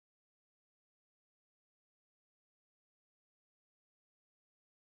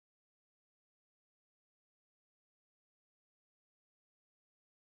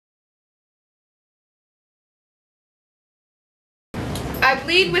I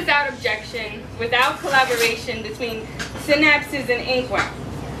bleed without objection, without collaboration between synapses and inkwell.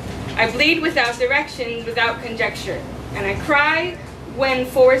 I bleed without direction, without conjecture. And I cry when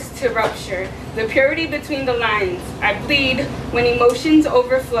forced to rupture the purity between the lines. I bleed when emotions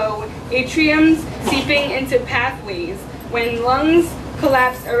overflow, atriums seeping into pathways, when lungs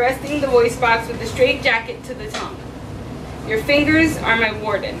collapse, arresting the voice box with a straitjacket to the tongue. Your fingers are my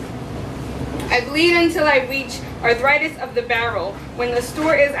warden. I bleed until I reach arthritis of the barrel, when the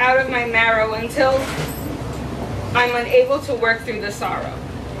store is out of my marrow, until I'm unable to work through the sorrow.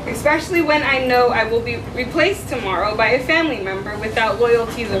 Especially when I know I will be replaced tomorrow by a family member without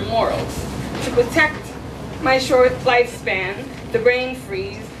loyalties or morals. To protect my short lifespan, the brain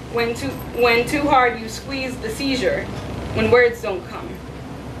freeze, when too hard you squeeze the seizure, when words don't come.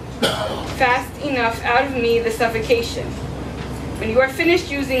 Fast enough out of me the suffocation. When you are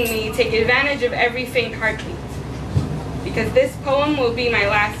finished using me, take advantage of every faint heartbeat. Because this poem will be my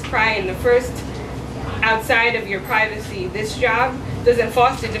last cry and the first outside of your privacy. This job doesn't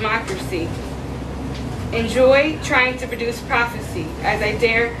foster democracy. Enjoy trying to produce prophecy as I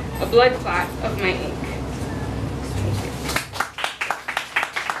dare a blood clot of my ink.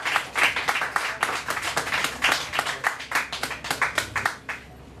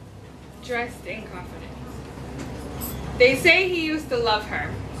 Dressed in confidence. They say he used to love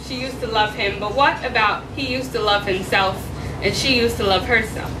her, she used to love him, but what about he used to love himself and she used to love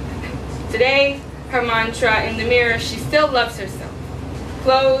herself? Today, her mantra in the mirror, she still loves herself.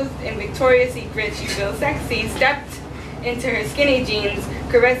 Clothed in Victoria's Secret, she feels sexy, stepped into her skinny jeans,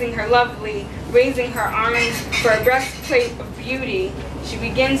 caressing her lovely, raising her arms for a breastplate of beauty. She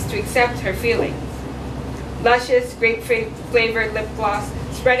begins to accept her feelings. Luscious, grape-flavored lip gloss,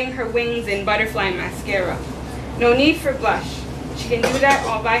 spreading her wings in butterfly mascara. No need for blush. She can do that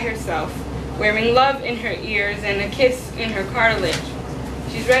all by herself, wearing love in her ears and a kiss in her cartilage.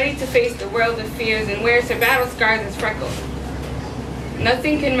 She's ready to face the world of fears and wears her battle scars as freckles.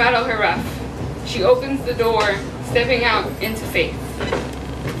 Nothing can rattle her rough. She opens the door, stepping out into faith.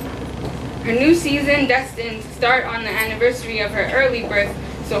 Her new season destined to start on the anniversary of her early birth,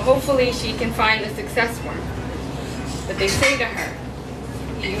 so hopefully she can find a success one. But they say to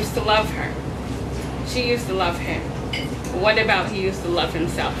her, he used to love her. She used to love him. But what about he used to love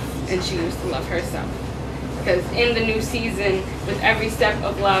himself and she used to love herself? Because in the new season, with every step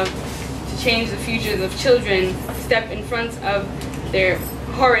of love, to change the futures of children, step in front of their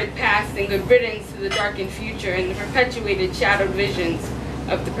horrid past and good riddance to the darkened future and the perpetuated shadowed visions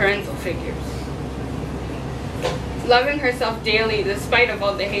of the parental figures. Loving herself daily, despite of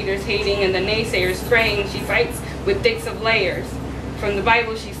all the haters hating and the naysayers praying, she fights with dicks of layers. From the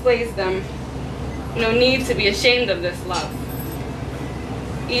Bible she slays them. No need to be ashamed of this love.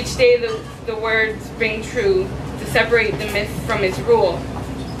 Each day the words ring true to separate the myth from its rule.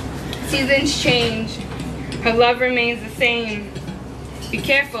 Seasons change, her love remains the same. Be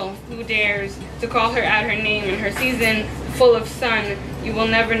careful who dares to call her out her name. In her season full of sun, you will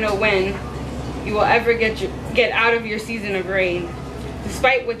never know when you will ever get out of your season of rain.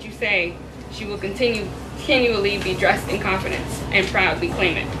 Despite what you say, she will continually be dressed in confidence and proudly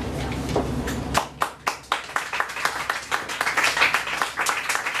claim it.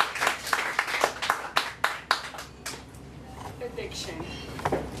 Addiction.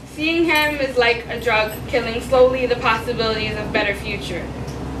 Seeing him is like a drug, killing slowly the possibilities of better future.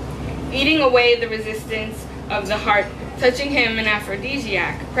 Eating away the resistance of the heart, touching him an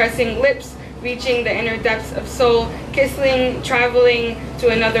aphrodisiac, pressing lips, reaching the inner depths of soul, kissing, traveling to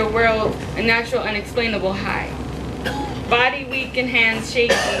another world, a natural, unexplainable high. Body weak and hands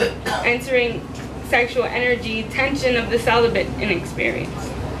shaky, entering sexual energy, tension of the celibate inexperience.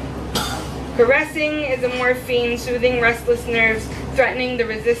 Caressing is a morphine, soothing restless nerves, threatening the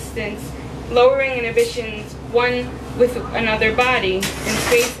resistance, lowering inhibitions, one with another body, in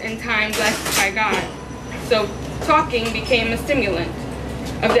space and time blessed by God. So talking became a stimulant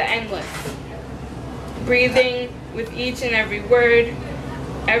of the endless. Breathing with each and every word,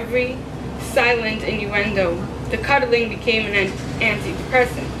 every silent innuendo. The cuddling became an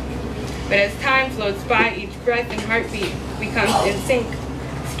antidepressant. But as time floats by, each breath and heartbeat becomes in sync.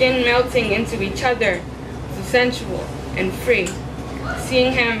 Skin melting into each other, so sensual and free.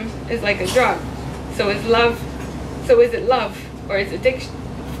 Seeing him is like a drug. So is it love, or is addiction,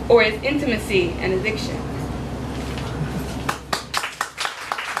 or is intimacy an addiction?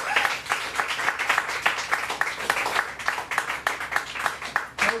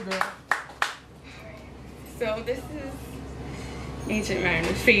 So this is Ancient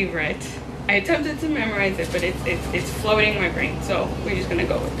Mariner's favorite. I attempted to memorize it, but it's floating in my brain, so we're just gonna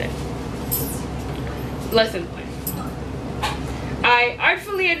go with it. Lesson plan. I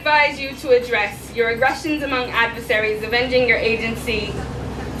artfully advise you to address your aggressions among adversaries, avenging your agency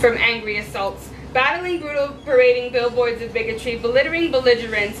from angry assaults, battling brutal, parading billboards of bigotry, belittling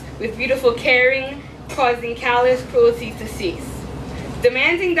belligerence with beautiful caring, causing callous cruelty to cease.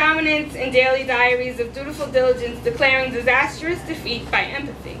 Demanding dominance in daily diaries of dutiful diligence, declaring disastrous defeat by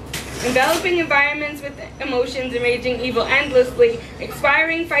empathy. Enveloping environments with emotions, enraging evil endlessly,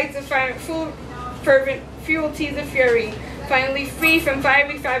 expiring fights of fervent fealties of fury, finally free from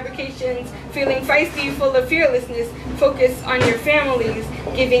fiery fabrications, feeling feisty, full of fearlessness, focus on your families,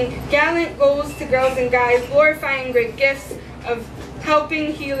 giving gallant goals to girls and guys, glorifying great gifts of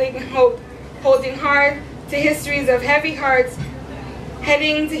helping, healing, hope, holding hard to histories of heavy hearts,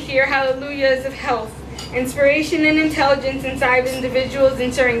 heading to hear hallelujahs of health, inspiration and intelligence inside individuals,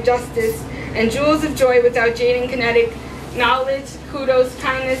 ensuring justice, and jewels of joy without jading kinetic knowledge, kudos,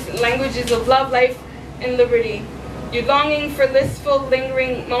 kindness, languages of love, life, and liberty. You're longing for blissful,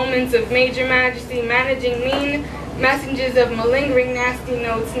 lingering moments of major majesty, managing mean messages of malingering, nasty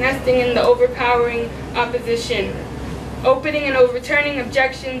notes, nesting in the overpowering opposition, opening and overturning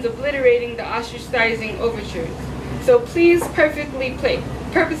objections, obliterating the ostracizing overtures. So please purposefully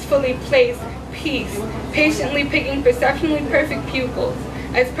place peace, patiently picking perceptionally perfect pupils,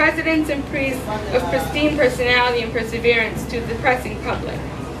 as presidents and priests of pristine personality and perseverance to the pressing public.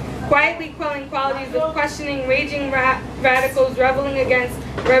 Quietly quelling qualities of questioning, raging radicals, reveling against,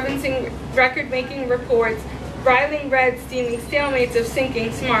 reverencing record-making reports, bridling red, steaming stalemates of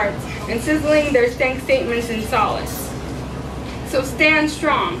sinking smarts, and sizzling their stank statements in solace. So stand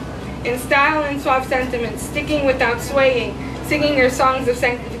strong, in style and suave sentiments, sticking without swaying, singing your songs of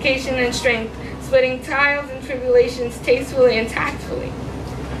sanctification and strength, splitting trials and tribulations tastefully and tactfully.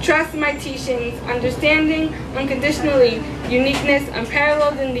 Trust my teachings, understanding unconditionally, uniqueness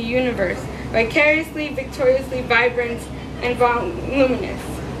unparalleled in the universe, vicariously, victoriously vibrant and voluminous.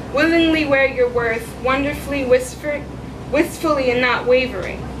 Willingly wear your worth, wonderfully wistfully and not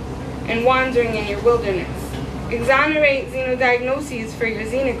wavering, and wandering in your wilderness. Exonerate xenodiagnoses for your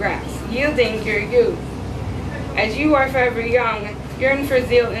xenographs, yielding your youth. As you are forever young, yearn for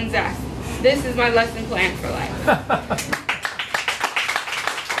zeal and zest. This is my lesson plan for life.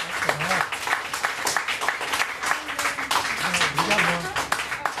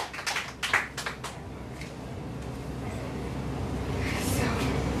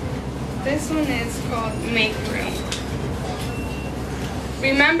 This one is called Make Room.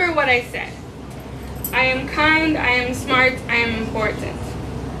 Remember what I said. I am kind, I am smart, I am important.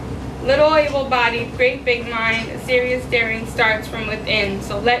 Little able-bodied, great big mind, a serious daring starts from within,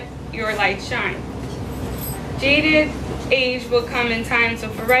 so let your light shine. Jaded age will come in time, so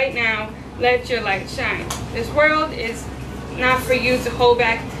for right now, let your light shine. This world is not for you to hold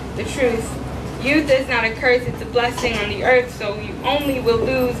back the truth. Youth is not a curse, it's a blessing on the earth, so you only will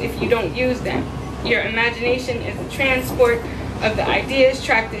lose if you don't use them. Your imagination is a transport of the ideas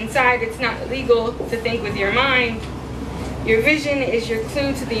trapped inside. It's not illegal to think with your mind. Your vision is your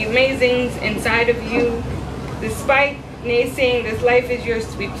clue to the amazings inside of you. Despite naysaying, this life is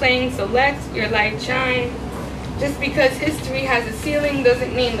yours to be playing, so let your light shine. Just because history has a ceiling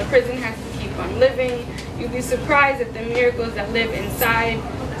doesn't mean the prison has to keep on living. You'll be surprised at the miracles that live inside.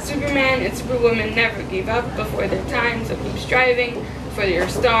 Superman and Superwoman never gave up before their time, so keep striving for your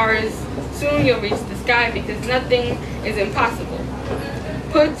stars. Soon you'll reach the sky because nothing is impossible.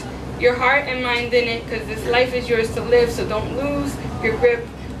 Put your heart and mind in it because this life is yours to live, so don't lose your grip.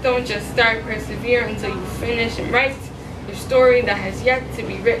 Don't just start, persevere until you finish and write your story that has yet to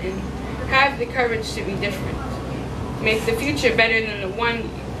be written. Have the courage to be different. Make the future better than the one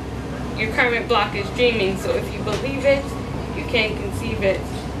your current block is dreaming, so if you believe it, you can conceive it.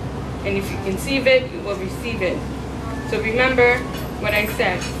 And if you conceive it, you will receive it. So remember what I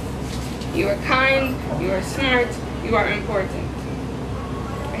said. You are kind, you are smart, you are important.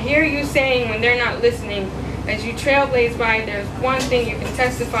 I hear you saying when they're not listening, as you trailblaze by, there's one thing you can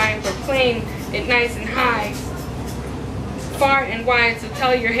testify and proclaim it nice and high, far and wide, so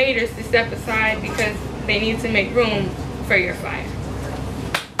tell your haters to step aside because they need to make room for your fire.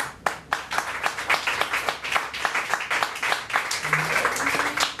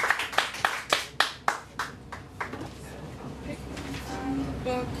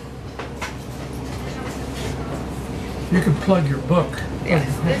 You can plug your book. Yes,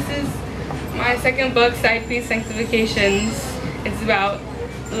 this is my second book, Side Piece Sanctifications. It's about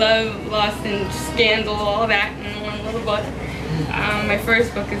love, lust, and scandal, all that in one little book. My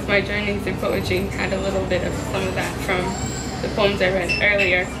first book is my journey through poetry. Had a little bit of some of that from the poems I read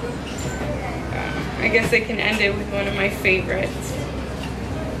earlier. I guess I can end it with one of my favorites,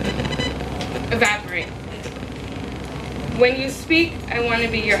 Evaporate. When you speak, I want to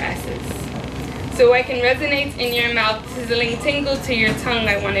be your S's. So I can resonate in your mouth, sizzling tingle to your tongue,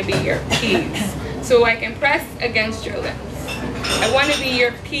 I want to be your P's. So I can press against your lips. I want to be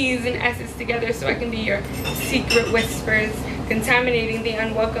your P's and S's together so I can be your secret whispers, contaminating the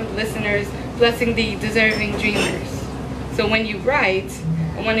unwelcomed listeners, blessing the deserving dreamers. So when you write,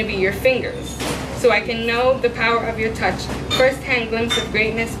 I want to be your fingers, so I can know the power of your touch, first-hand glimpse of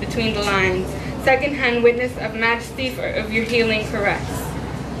greatness between the lines, second-hand witness of majesty of your healing caress.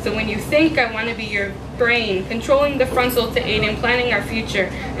 So when you think, I want to be your brain, controlling the frontal to aid in planning our future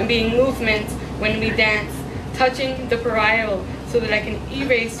and being movement when we dance, touching the parietal so that I can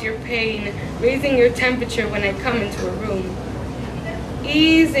erase your pain, raising your temperature when I come into a room,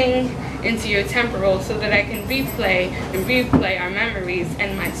 easing into your temporal so that I can replay our memories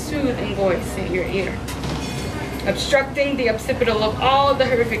and my soothing voice in your ear, obstructing the occipital of all the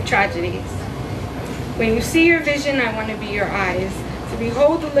horrific tragedies. When you see your vision, I want to be your eyes, to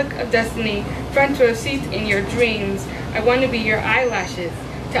behold the look of destiny, front row seat in your dreams. I want to be your eyelashes,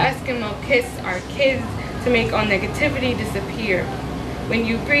 to Eskimo kiss our kids, to make all negativity disappear. When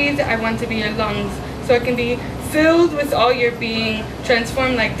you breathe, I want to be your lungs, so I can be filled with all your being,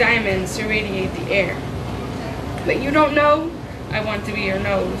 transformed like diamonds to radiate the air. But you don't know, I want to be your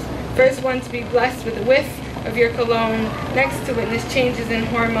nose. First one to be blessed with a whiff of your cologne, next to witness changes in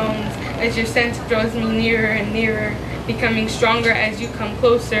hormones as your scent draws me nearer and nearer, becoming stronger as you come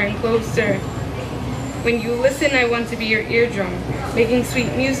closer and closer. When you listen, I want to be your eardrum, making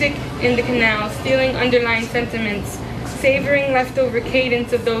sweet music in the canal, stealing underlying sentiments, savoring leftover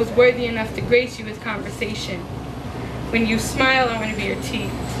cadence of those worthy enough to grace you with conversation. When you smile, I want to be your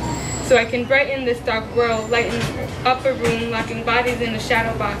teeth, so I can brighten this dark world, lighten up a room, locking bodies in a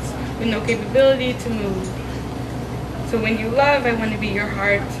shadow box with no capability to move. So when you love, I want to be your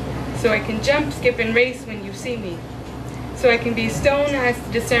heart, so I can jump, skip, and race when you see me, so I can be stone as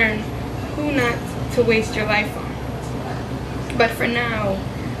to discern who not to waste your life on. But for now,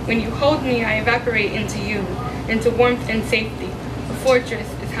 when you hold me, I evaporate into you, into warmth and safety. A fortress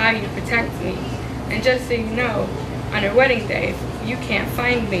is how you protect me. And just so you know, on our wedding day, you can't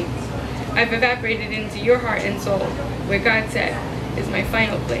find me. I've evaporated into your heart and soul, where God said is my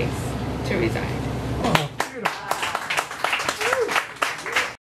final place to reside.